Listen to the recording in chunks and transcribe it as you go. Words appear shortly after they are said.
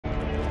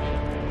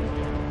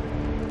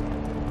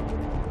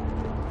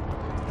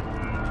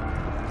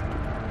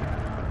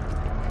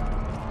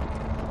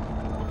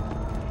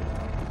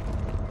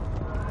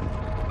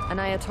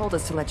Naya told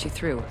us to let you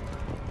through.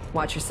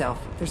 Watch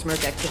yourself. There's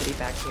Merc activity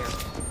back here.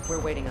 We're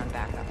waiting on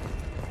backup.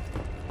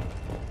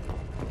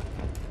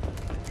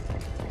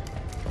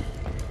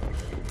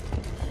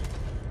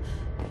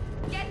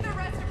 Get the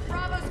rest of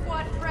Bravo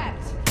Squad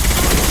prepped!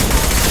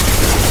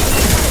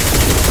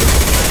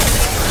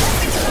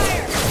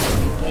 Fire!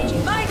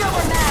 Mind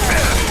over matter!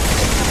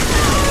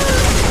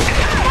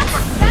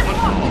 That's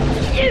all!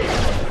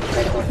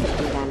 Critical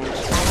system damage.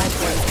 Allied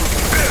force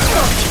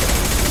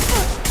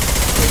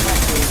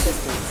requesting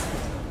assistance.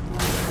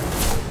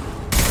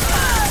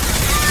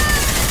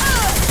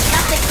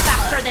 Nothing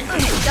faster than the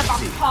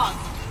box hog!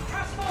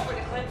 Press forward,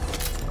 Eclipse.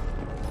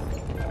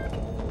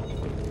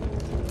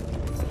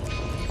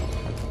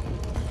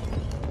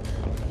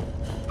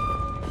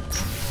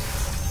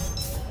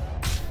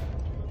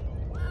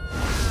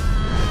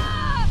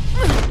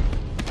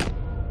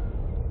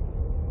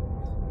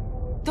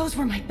 Those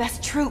were my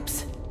best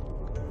troops.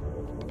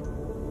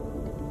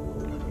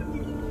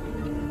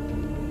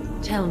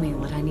 Tell me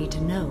what I need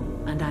to know,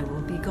 and I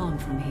will be gone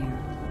from here.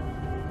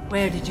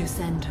 Where did you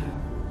send her?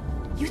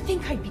 You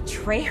think I'd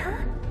betray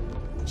her?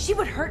 She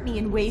would hurt me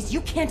in ways you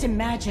can't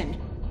imagine.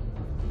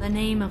 The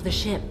name of the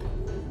ship.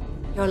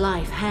 Your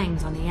life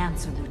hangs on the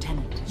answer,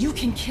 Lieutenant. You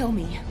can kill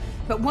me,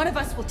 but one of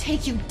us will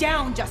take you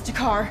down,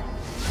 Justicar.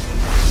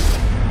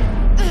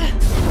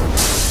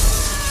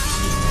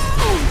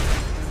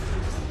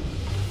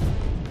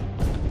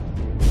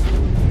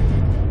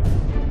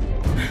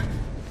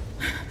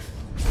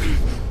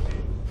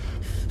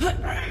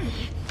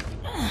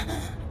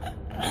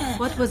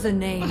 What was the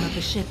name of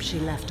the ship she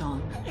left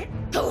on?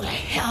 Go to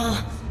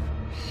hell!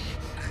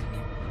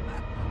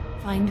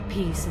 Find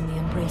peace in the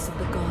embrace of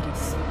the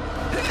goddess.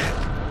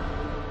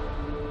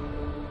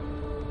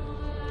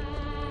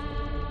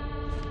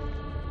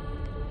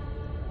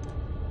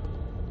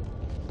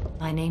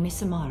 My name is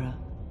Samara,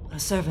 a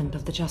servant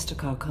of the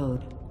Justicar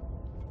Code.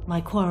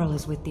 My quarrel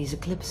is with these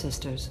Eclipse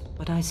Sisters,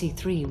 but I see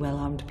 3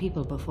 well-armed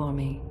people before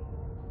me.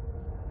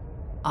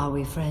 Are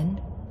we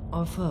friend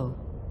or foe?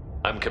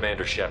 I'm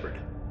Commander Shepard,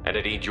 and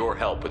I need your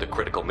help with a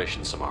critical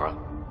mission, Samara.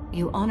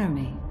 You honor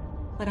me,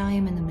 but I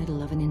am in the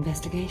middle of an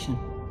investigation.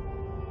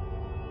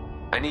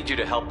 I need you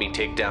to help me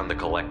take down the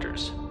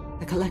Collectors.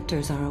 The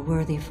Collectors are a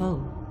worthy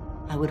foe.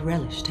 I would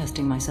relish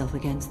testing myself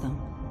against them,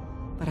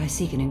 but I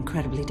seek an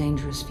incredibly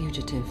dangerous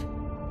fugitive.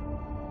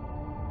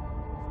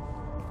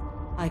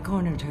 I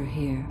cornered her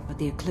here, but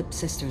the Eclipse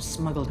Sisters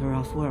smuggled her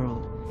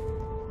off-world.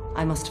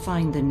 I must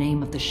find the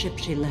name of the ship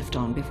she left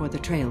on before the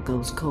trail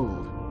goes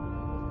cold.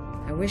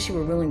 I wish you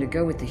were willing to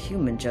go with the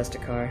human,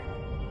 Justicar.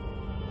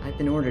 I've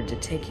been ordered to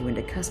take you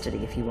into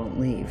custody if you won't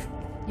leave.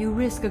 You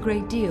risk a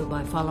great deal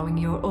by following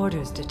your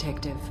orders,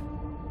 Detective.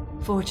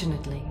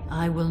 Fortunately,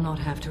 I will not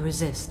have to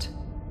resist.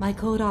 My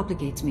code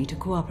obligates me to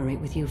cooperate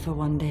with you for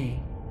 1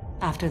 day.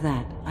 After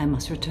that, I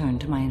must return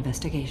to my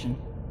investigation.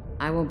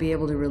 I won't be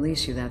able to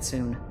release you that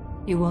soon.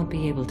 You won't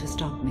be able to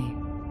stop me.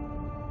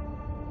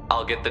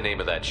 I'll get the name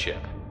of that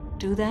ship.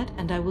 Do that,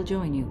 and I will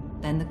join you.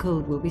 Then the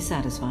code will be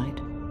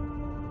satisfied.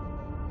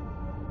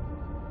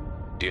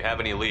 Do you have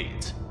any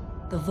leads?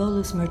 The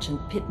Volus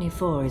merchant Pitney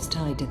 4 is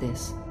tied to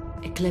this.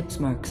 Eclipse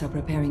mercs are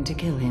preparing to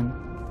kill him.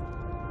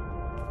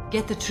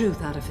 Get the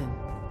truth out of him.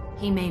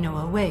 He may know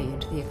a way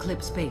into the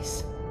Eclipse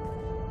base.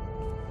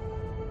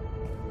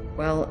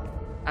 Well,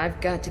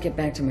 I've got to get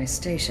back to my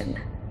station.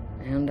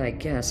 And I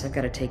guess I've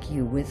got to take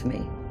you with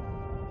me.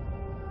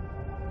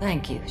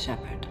 Thank you,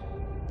 Shepard.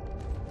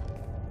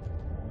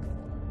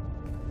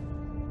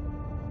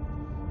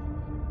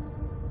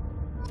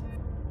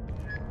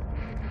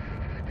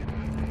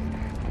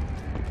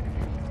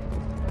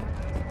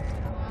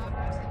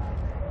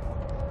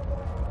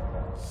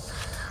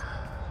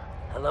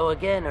 Hello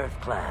again, Earth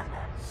Clan.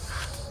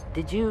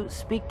 Did you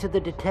speak to the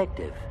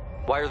detective?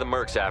 Why are the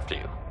Mercs after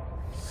you?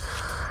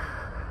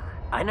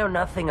 I know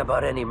nothing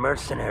about any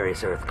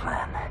mercenaries, Earth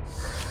Clan.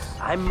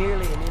 I'm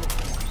merely an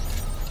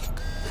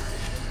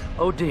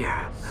Oh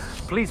dear.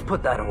 Please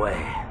put that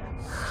away.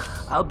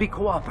 I'll be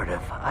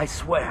cooperative, I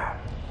swear.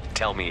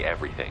 Tell me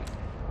everything.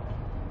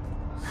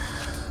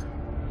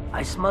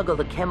 I smuggled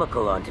a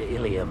chemical onto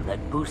Ilium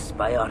that boosts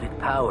biotic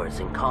powers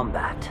in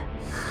combat.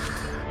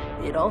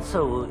 It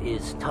also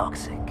is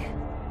toxic.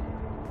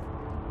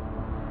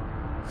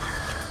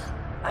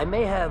 I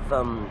may have,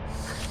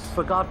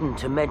 forgotten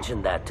to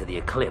mention that to the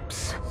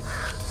Eclipse,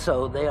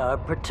 so they are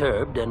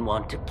perturbed and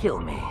want to kill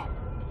me.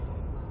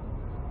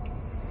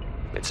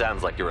 It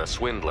sounds like you're a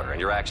swindler,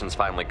 and your actions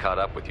finally caught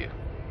up with you.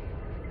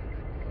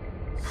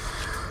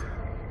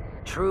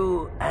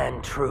 True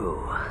and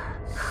true.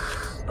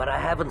 But I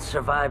haven't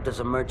survived as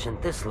a merchant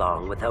this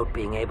long without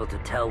being able to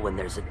tell when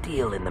there's a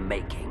deal in the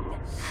making.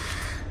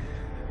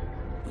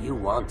 You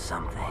want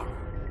something.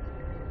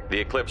 The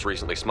Eclipse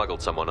recently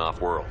smuggled someone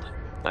off-world.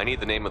 I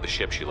need the name of the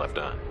ship she left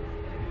on.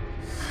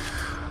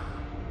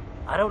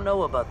 I don't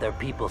know about their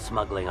people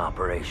smuggling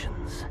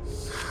operations.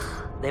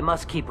 They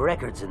must keep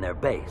records in their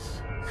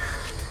base.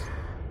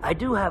 I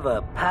do have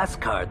a pass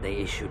card they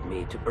issued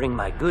me to bring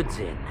my goods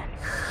in.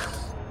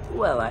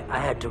 Well, I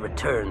had to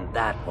return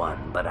that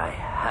one, but I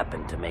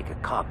happened to make a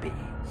copy.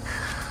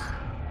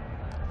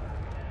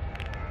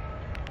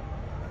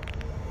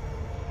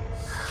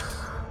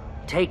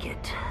 Take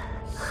it,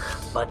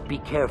 but be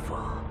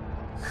careful.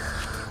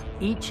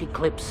 Each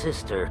Eclipse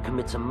sister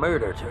commits a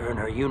murder to earn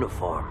her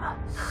uniform.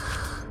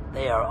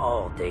 They are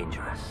all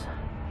dangerous.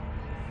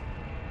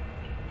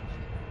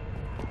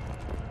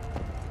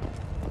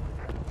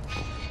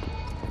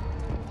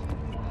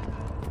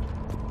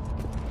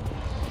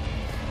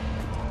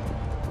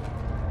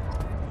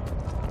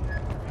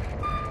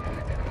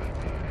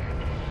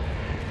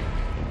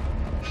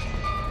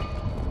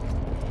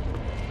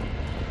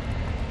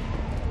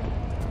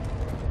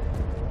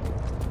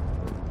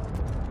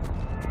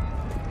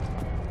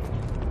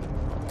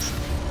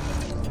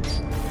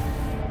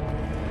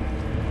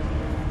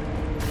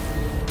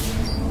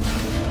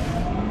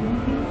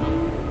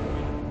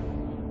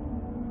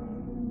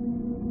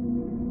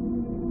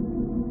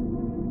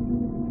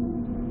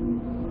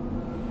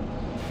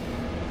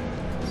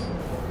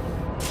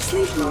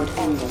 Sleep mode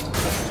ended.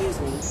 Excuse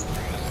me.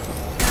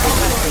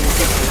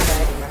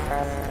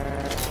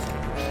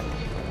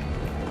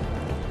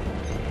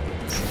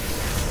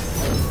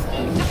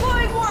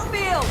 Deploying warp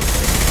field!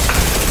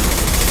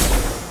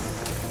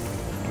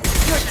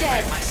 You're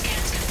dead. My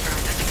scans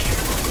confirm that the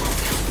chemical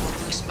compound will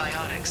boost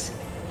biotics.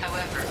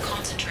 However,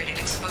 concentrated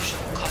exposure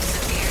will cause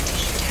severe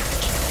tissue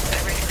damage. I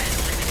recommend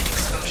limited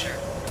exposure.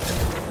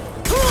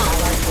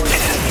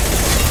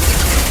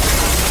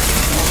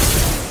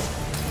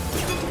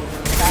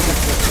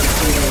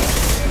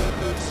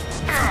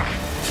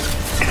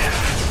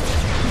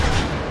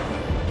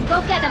 Go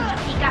get him,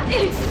 Chica.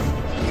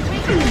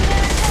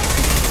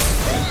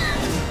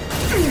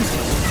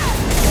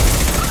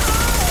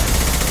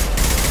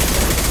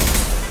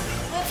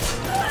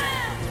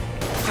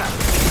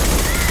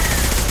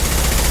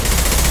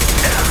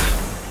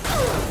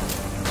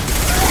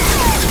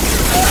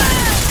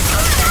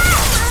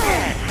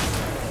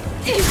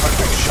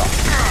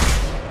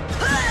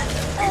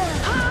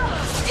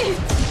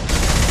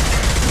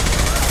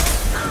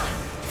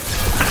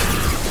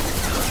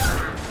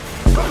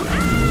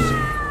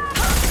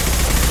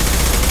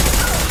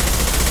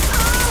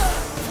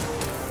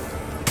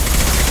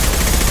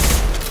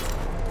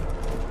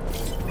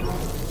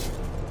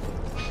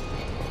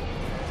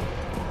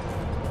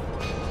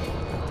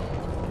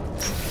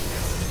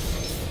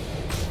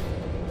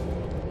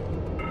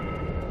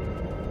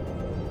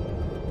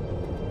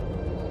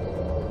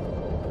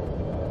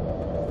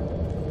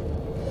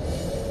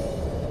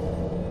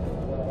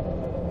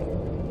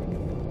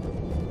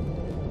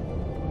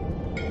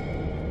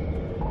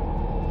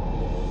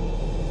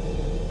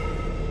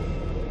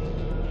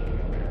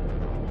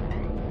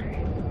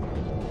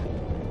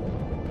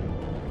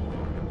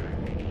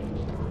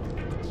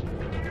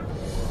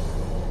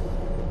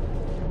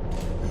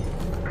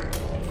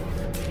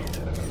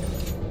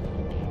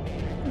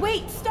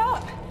 Wait,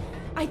 stop!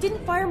 I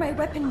didn't fire my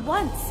weapon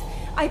once.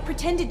 I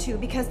pretended to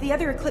because the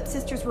other Eclipse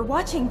sisters were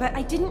watching, but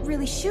I didn't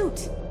really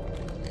shoot.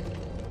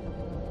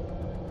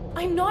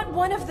 I'm not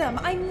one of them.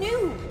 I'm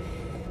new.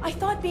 I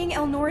thought being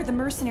Elnora the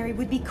mercenary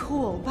would be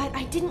cool, but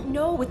I didn't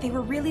know what they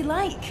were really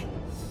like.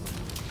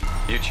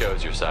 You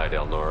chose your side,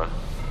 Elnora,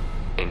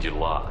 and you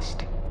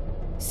lost.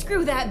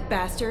 Screw that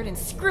bastard and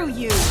screw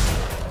you!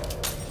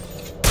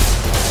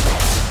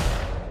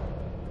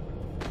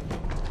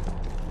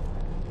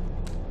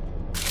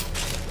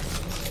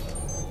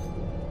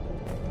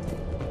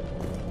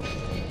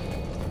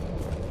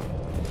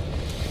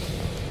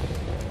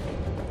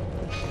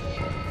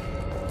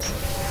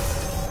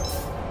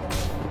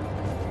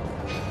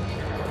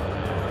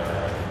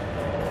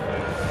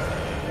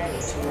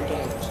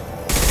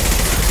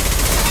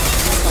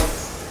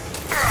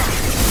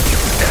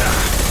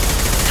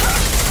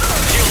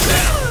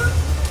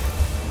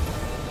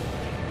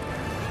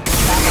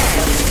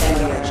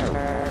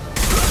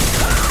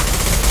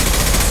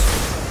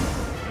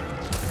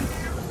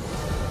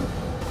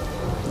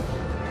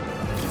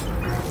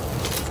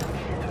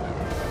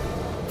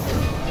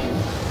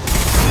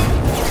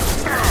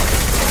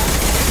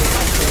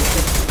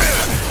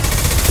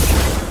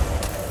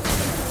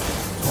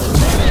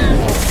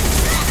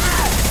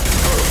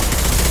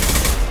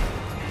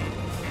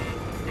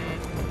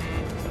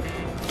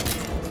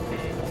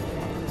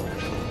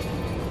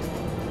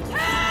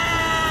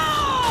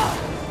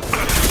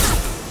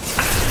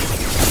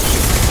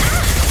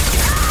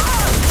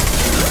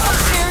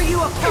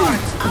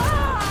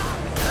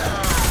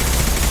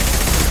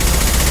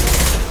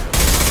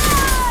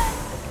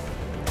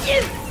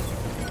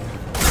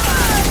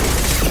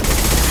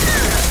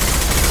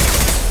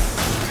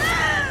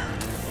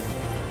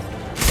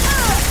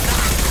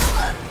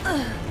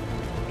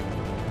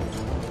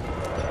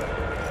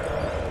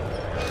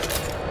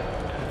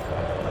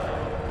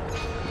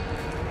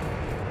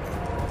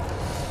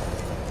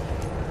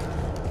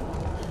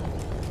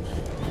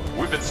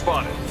 We've been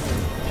spotted.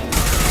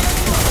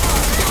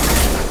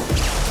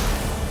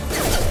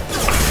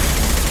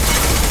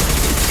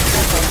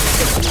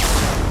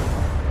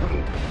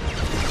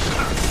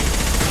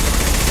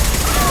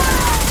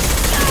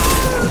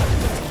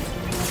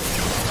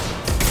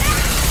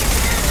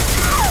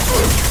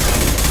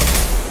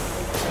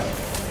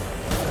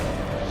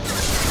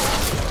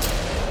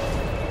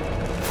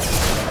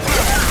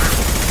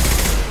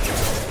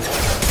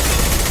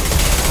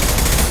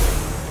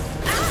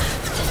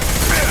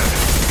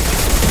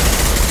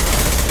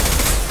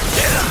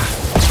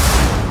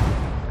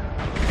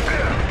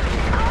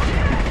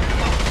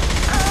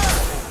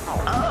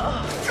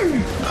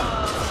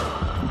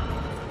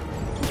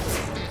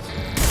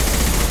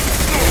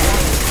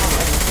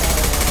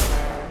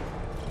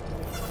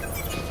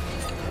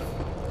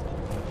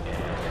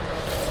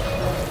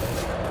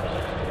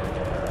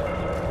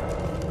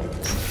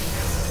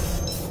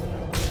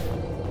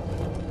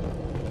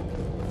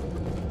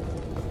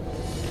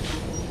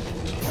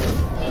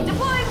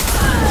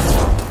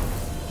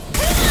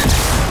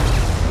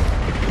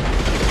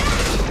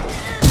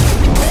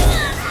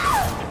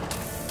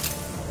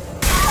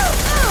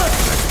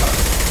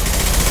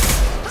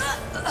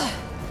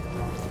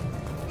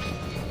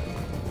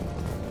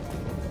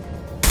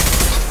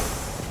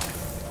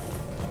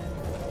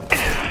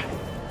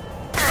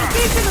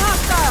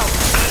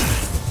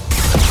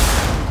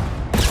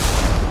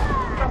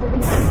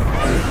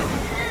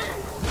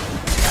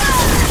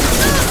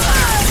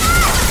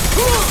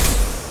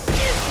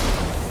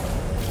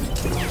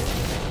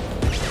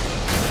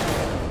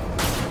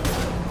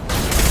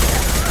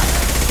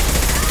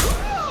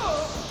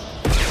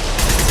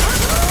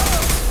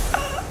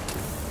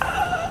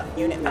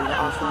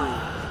 offline.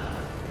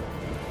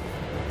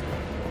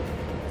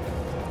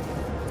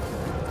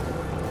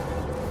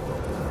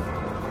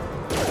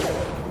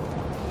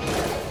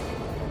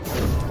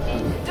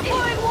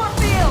 Deploying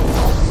warfield!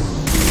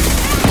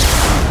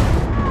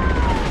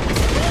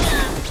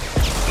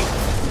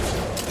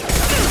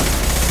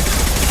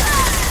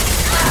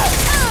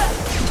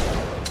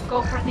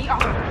 Go for the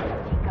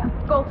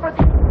armor. Go for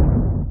the...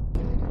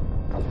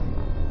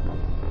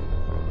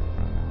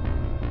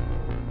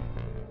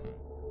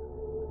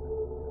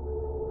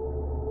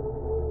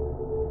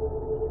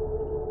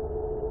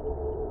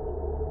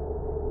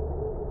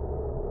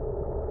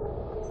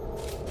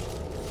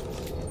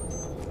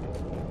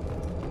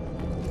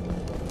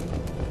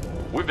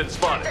 We've been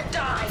spotted.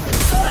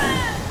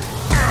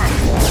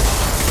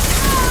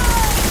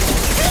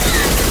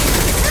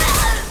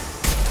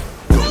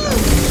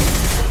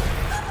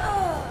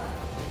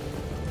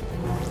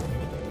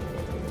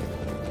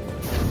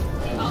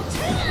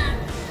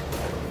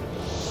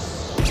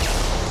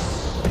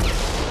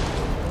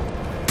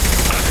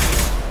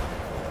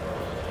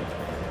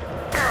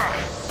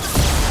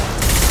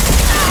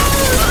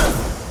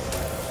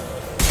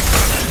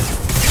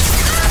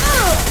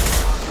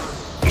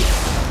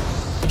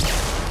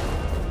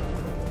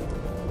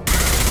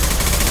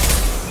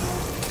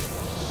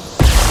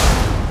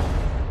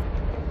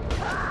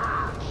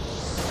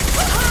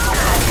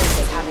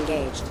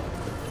 Engaged.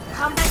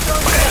 Combat drone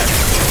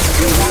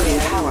Rerouting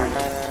power.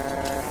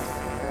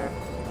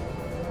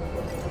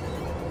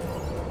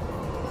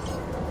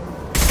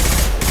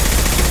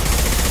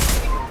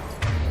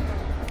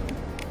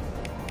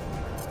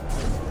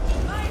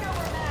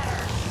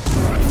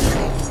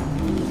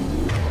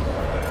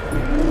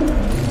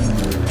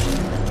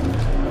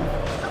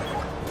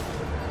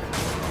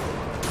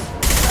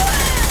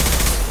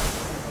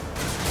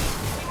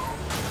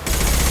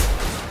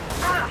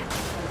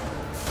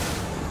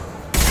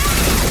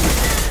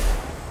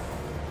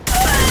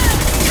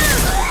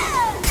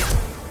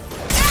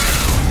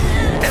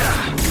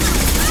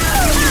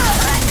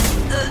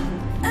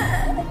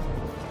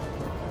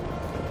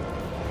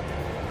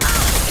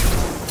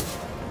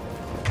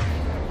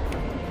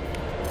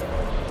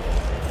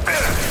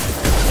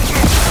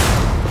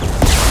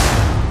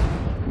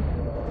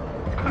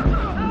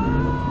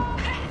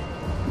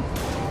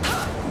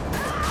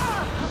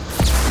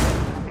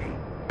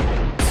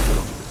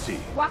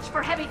 Watch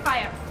for heavy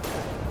fire.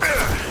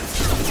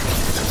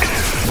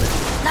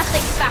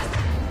 Nothing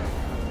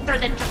faster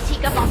than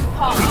Jatika Boss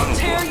Paul. I'll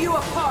tear you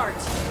apart!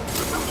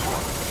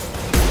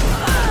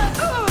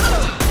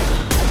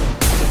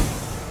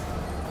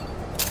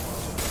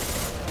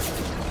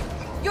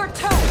 You're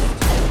toast!